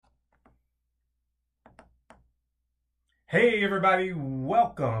Hey everybody,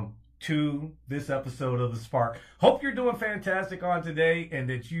 welcome to this episode of The Spark. Hope you're doing fantastic on today and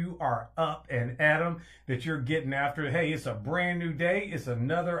that you are up and at 'em, that you're getting after it. Hey, it's a brand new day. It's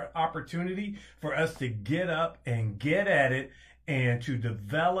another opportunity for us to get up and get at it and to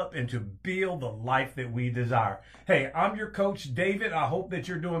develop and to build the life that we desire. Hey, I'm your coach, David. I hope that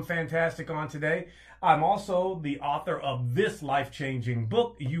you're doing fantastic on today. I'm also the author of this life-changing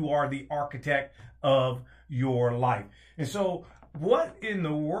book, You Are the Architect of Your Life. And so what in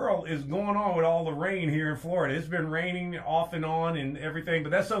the world is going on with all the rain here in Florida? It's been raining off and on and everything, but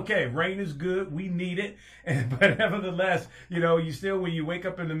that's okay. Rain is good. We need it. But nevertheless, you still, when you wake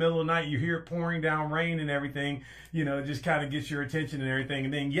up in the middle of the night, you hear it pouring down rain and everything, it just kind of gets your attention and everything.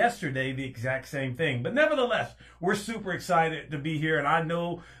 And then yesterday, the exact same thing. But nevertheless, we're super excited to be here. And I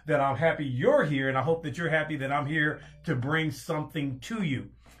know that I'm happy you're here. And I hope that you're happy that I'm here to bring something to you.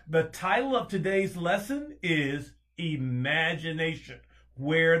 The title of today's lesson is Imagination,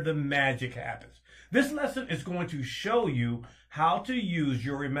 where the magic happens. This lesson is going to show you how to use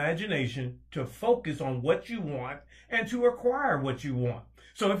your imagination to focus on what you want and to acquire what you want.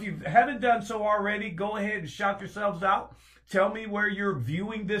 So if you haven't done so already, go ahead and shout yourselves out. Tell me where you're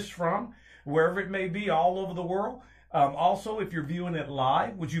viewing this from, wherever it may be, all over the world. Also, if you're viewing it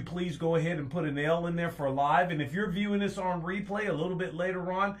live, would you please go ahead and put an L in there for live? And if you're viewing this on replay a little bit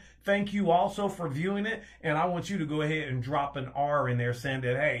later on, thank you also for viewing it. And I want you to go ahead and drop an R in there saying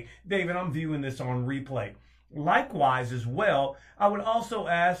that, hey, David, I'm viewing this on replay. Likewise as well, I would also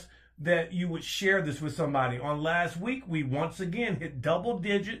ask that you would share this with somebody. On last week, we once again hit double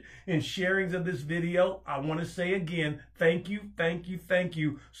digit in sharings of this video. I want to say again, thank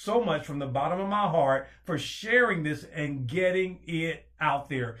you so much from the bottom of my heart for sharing this and getting it out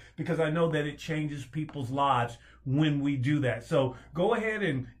there, because I know that it changes people's lives when we do that. So go ahead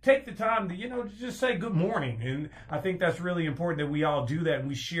and take the time to, just say good morning. And I think that's really important that we all do that and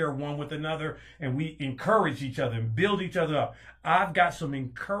we share one with another and we encourage each other and build each other up. I've got some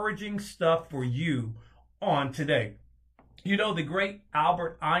encouraging stuff for you on today. The great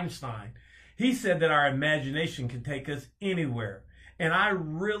Albert Einstein, he said that our imagination can take us anywhere. And I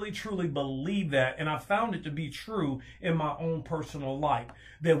really, truly believe that. And I found it to be true in my own personal life.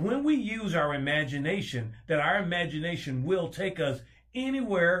 That when we use our imagination, that our imagination will take us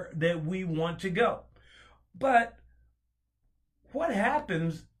anywhere that we want to go. But what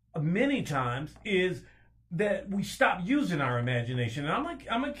happens many times is that we stop using our imagination. And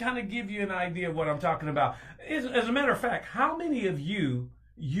I'm going to kind of give you an idea of what I'm talking about. As a matter of fact, how many of you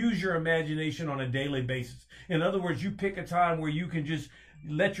use your imagination on a daily basis? In other words, you pick a time where you can just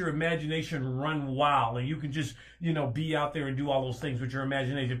let your imagination run wild and you can just, be out there and do all those things with your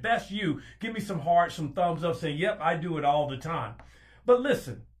imagination. If that's you, give me some hearts, some thumbs up, saying, yep, I do it all the time. But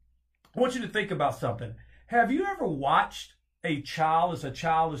listen, I want you to think about something. Have you ever watched a child as a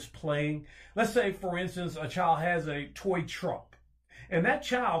child is playing? Let's say, for instance, a child has a toy truck. And that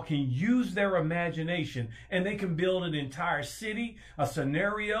child can use their imagination and they can build an entire city, a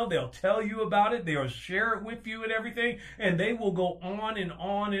scenario. They'll tell you about it. They'll share it with you and everything. And they will go on and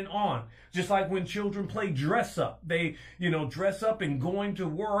on and on. Just like when children play dress up. They, dress up and going to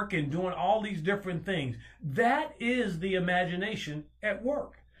work and doing all these different things. That is the imagination at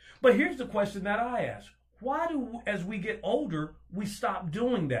work. But here's the question that I ask. Why do, as we get older, we stop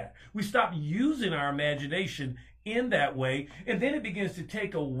doing that? We stop using our imagination in that way, and then it begins to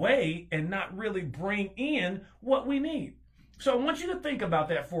take away and not really bring in what we need. So I want you to think about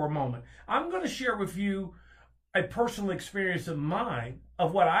that for a moment. I'm going to share with you a personal experience of mine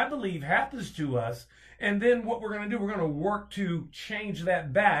of what I believe happens to us, and then what we're going to do, we're going to work to change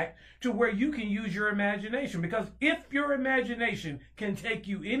that back to where you can use your imagination. Because if your imagination can take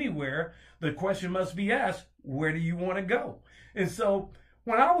you anywhere, the question must be asked, where do you want to go? And so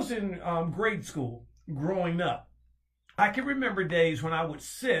when I was in grade school growing up, I can remember days when I would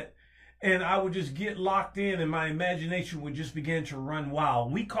sit and I would just get locked in and my imagination would just begin to run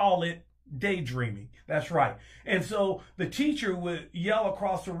wild. We call it daydreaming. That's right. And so the teacher would yell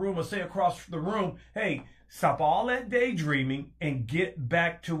across the room or say across the room, hey, stop all that daydreaming and get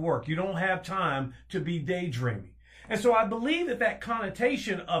back to work. You don't have time to be daydreaming. And so I believe that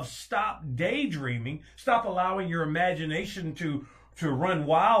connotation of stop daydreaming, stop allowing your imagination to run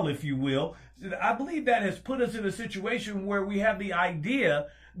wild, if you will, I believe that has put us in a situation where we have the idea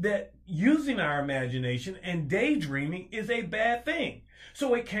that using our imagination and daydreaming is a bad thing.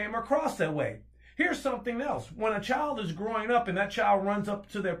 So it came across that way. Here's something else. When a child is growing up and that child runs up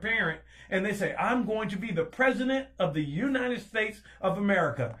to their parent and they say, I'm going to be the president of the United States of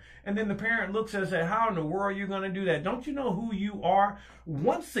America. And then the parent looks and says, how in the world are you going to do that? Don't you know who you are?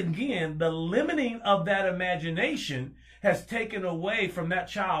 Once again, the limiting of that imagination has taken away from that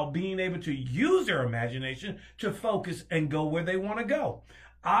child being able to use their imagination to focus and go where they want to go.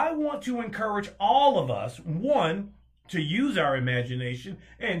 I want to encourage all of us, one, to use our imagination,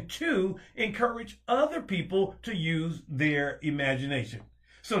 and two, encourage other people to use their imagination.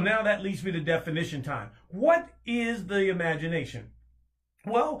 So now that leads me to definition time. What is the imagination?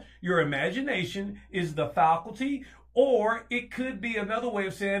 Well, your imagination is the faculty, or it could be another way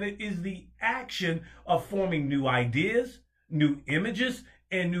of saying it is the action of forming new ideas, new images,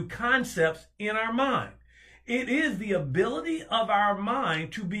 and new concepts in our mind. It is the ability of our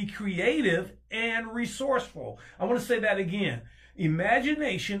mind to be creative and resourceful. I want to say that again.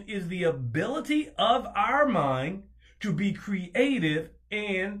 Imagination is the ability of our mind to be creative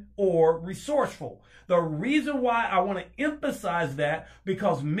and or resourceful. The reason why I want to emphasize that,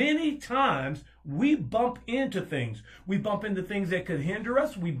 because many times we bump into things. We bump into things that could hinder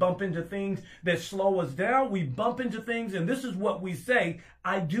us. We bump into things that slow us down. We bump into things, and this is what we say,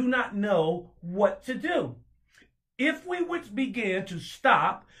 I do not know what to do. If we would begin to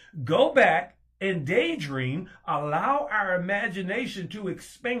stop, go back, and daydream, allow our imagination to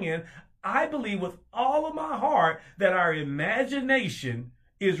expand, I believe with all of my heart that our imagination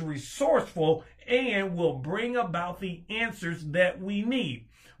is resourceful and will bring about the answers that we need.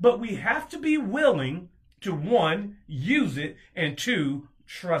 But we have to be willing to, one, use it, and two,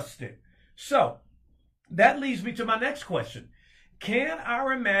 trust it. So that leads me to my next question. Can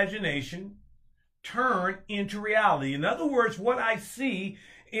our imagination turn into reality? In other words, what I see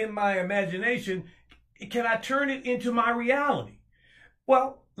in my imagination, can I turn it into my reality?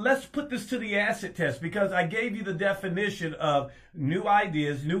 Well, let's put this to the acid test, because I gave you the definition of new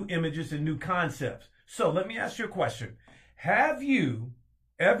ideas, new images, and new concepts. So let me ask you a question. Have you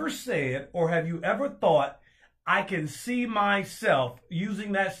ever said, or have you ever thought, I can see myself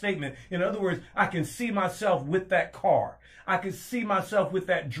using that statement? In other words, I can see myself with that car. I can see myself with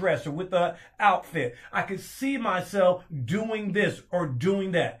that dress or with the outfit. I can see myself doing this or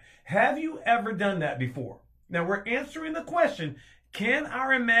doing that. Have you ever done that before? Now we're answering the question, can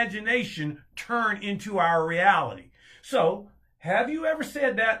our imagination turn into our reality? So have you ever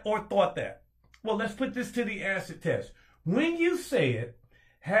said that or thought that? Well, let's put this to the acid test. When you say it,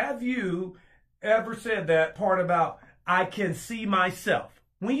 have you ever said that part about, I can see myself?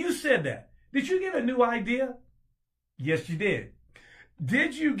 When you said that, did you get a new idea? Yes, you did.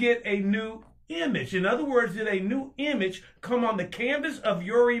 Did you get a new image? In other words, did a new image come on the canvas of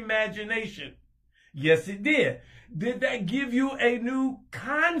your imagination? Yes, it did. Did that give you a new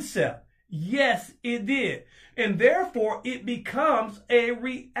concept? Yes, it did. And therefore, it becomes a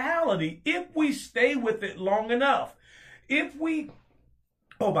reality if we stay with it long enough. If we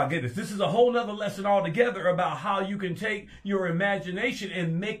Oh my goodness, this is a whole nother lesson altogether about how you can take your imagination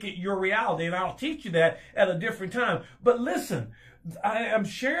and make it your reality. And I'll teach you that at a different time. But listen, I am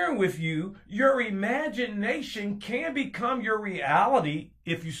sharing with you, your imagination can become your reality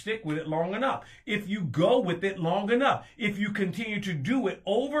if you stick with it long enough. If you go with it long enough. If you continue to do it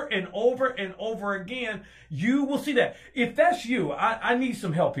over and over and over again, you will see that. If that's you, I need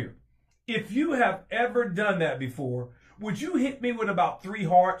some help here. If you have ever done that before, would you hit me with about 3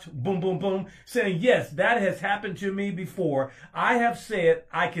 hearts, boom, boom, boom, saying, yes, that has happened to me before. I have said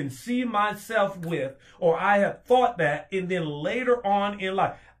I can see myself with, or I have thought that, and then later on in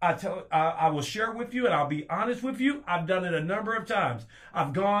life, I will share with you, and I'll be honest with you, I've done it a number of times.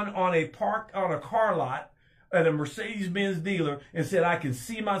 I've gone on a car lot at a Mercedes-Benz dealer and said I can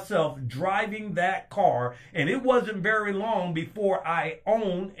see myself driving that car, and it wasn't very long before I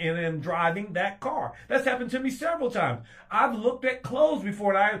owned and am driving that car. That's happened to me several times. I've looked at clothes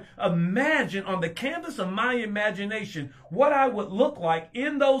before, and I imagined on the canvas of my imagination what I would look like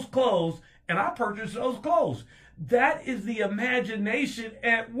in those clothes, and I purchased those clothes. That is the imagination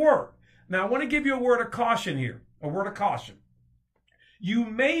at work. Now I want to give you a word of caution here, a word of caution. You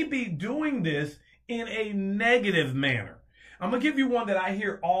may be doing this in a negative manner. I'm going to give you one that I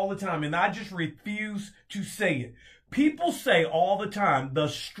hear all the time, and I just refuse to say it. People say all the time, the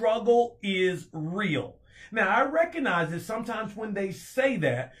struggle is real. Now, I recognize that sometimes when they say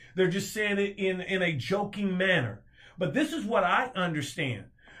that, they're just saying it in a joking manner. But this is what I understand.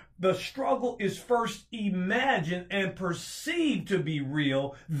 The struggle is first imagined and perceived to be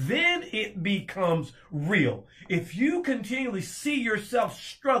real, then it becomes real. If you continually see yourself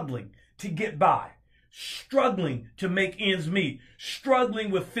struggling to get by, struggling to make ends meet, struggling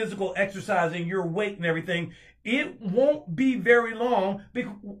with physical exercise and your weight and everything, it won't be very long.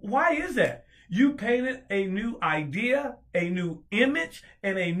 Why is that? You painted a new idea, a new image,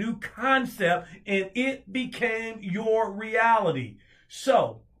 and a new concept, and it became your reality.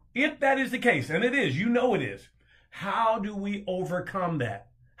 So, if that is the case, and it is, you know it is, how do we overcome that?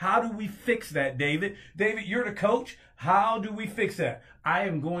 How do we fix that, David? David, you're the coach. How do we fix that? I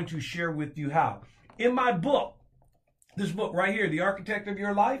am going to share with you how. In my book, this book right here, The Architect of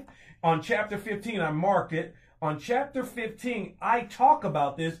Your Life, on chapter 15, I marked it. On chapter 15, I talk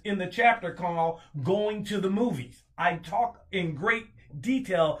about this in the chapter called Going to the Movies. I talk in great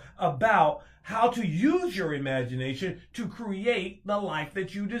detail about how to use your imagination to create the life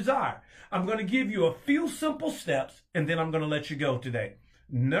that you desire. I'm going to give you a few simple steps, and then I'm going to let you go today.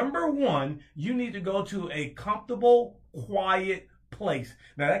 Number one, you need to go to a comfortable, quiet place.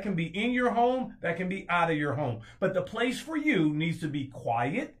 Now, that can be in your home, that can be out of your home. But the place for you needs to be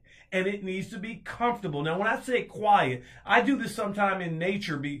quiet, and it needs to be comfortable. Now, when I say quiet, I do this sometime in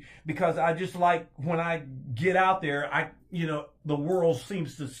nature because I just like when I get out there, the world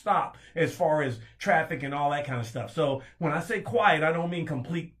seems to stop as far as traffic and all that kind of stuff. So when I say quiet, I don't mean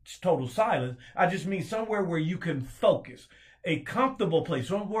complete, total silence. I just mean somewhere where you can focus. A comfortable place,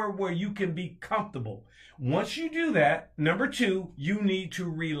 somewhere where you can be comfortable. Once you do that, number two, you need to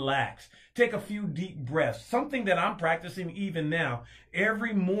relax. Take a few deep breaths. Something that I'm practicing even now,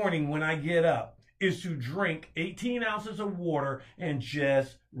 every morning when I get up, is to drink 18 ounces of water and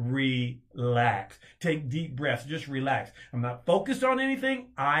just relax. Take deep breaths, just relax. I'm not focused on anything,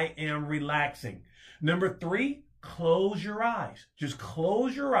 I am relaxing. Number three, close your eyes. Just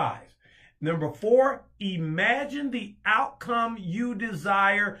close your eyes. Number four, imagine the outcome you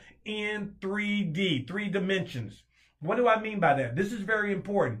desire in 3D, 3 dimensions. What do I mean by that? This is very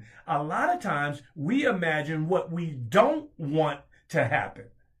important. A lot of times we imagine what we don't want to happen.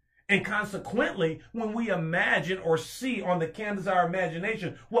 And consequently, when we imagine or see on the canvas of our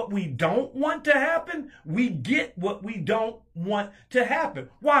imagination what we don't want to happen, we get what we don't want to happen.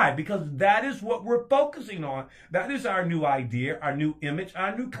 Why? Because that is what we're focusing on. That is our new idea, our new image,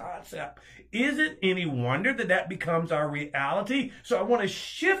 our new concept. Is it any wonder that that becomes our reality? So I want to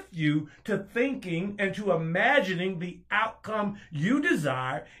shift you to thinking and to imagining the outcome you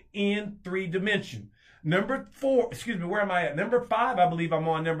desire in 3 dimensions. Number where am I at? Number 5, I believe I'm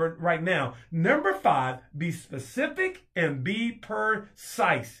on right now. Number 5, be specific and be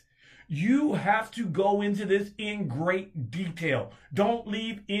precise. You have to go into this in great detail. Don't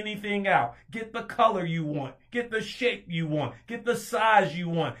leave anything out. Get the color you want. Get the shape you want. Get the size you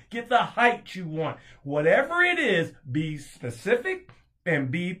want. Get the height you want. Whatever it is, be specific and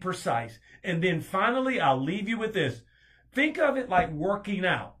be precise. And then finally, I'll leave you with this. Think of it like working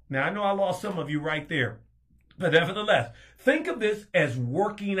out. Now, I know I lost some of you right there, but nevertheless, think of this as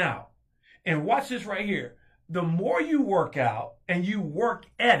working out. And watch this right here. The more you work out and you work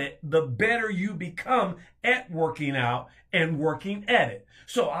at it, the better you become at working out and working at it.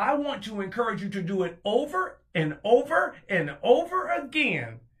 So I want to encourage you to do it over and over and over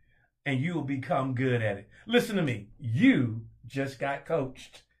again, and you'll become good at it. Listen to me. You just got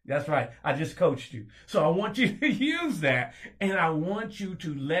coached. That's right. I just coached you. So I want you to use that, and I want you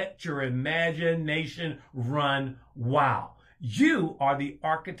to let your imagination run wild. You are the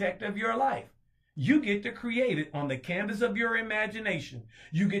architect of your life. You get to create it on the canvas of your imagination.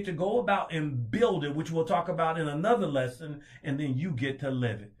 You get to go about and build it, which we'll talk about in another lesson, and then you get to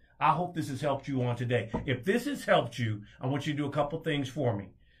live it. I hope this has helped you on today. If this has helped you, I want you to do a couple things for me.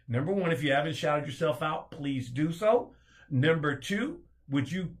 Number 1, if you haven't shouted yourself out, please do so. Number 2,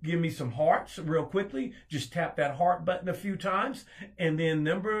 would you give me some hearts real quickly? Just tap that heart button a few times. And then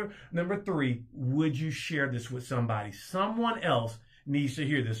number 3, would you share this with somebody? Someone else needs to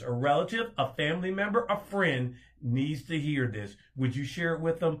hear this. A relative, a family member, a friend needs to hear this. Would you share it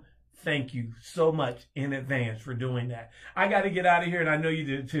with them? Thank you so much in advance for doing that. I got to get out of here, and I know you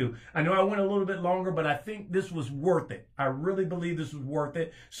did too. I know I went a little bit longer, but I think this was worth it. I really believe this was worth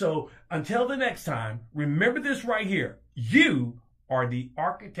it. So until the next time, remember this right here. You are the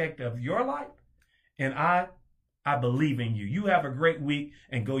architect of your life, and I believe in you. You have a great week,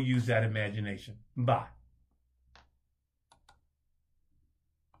 and go use that imagination. Bye.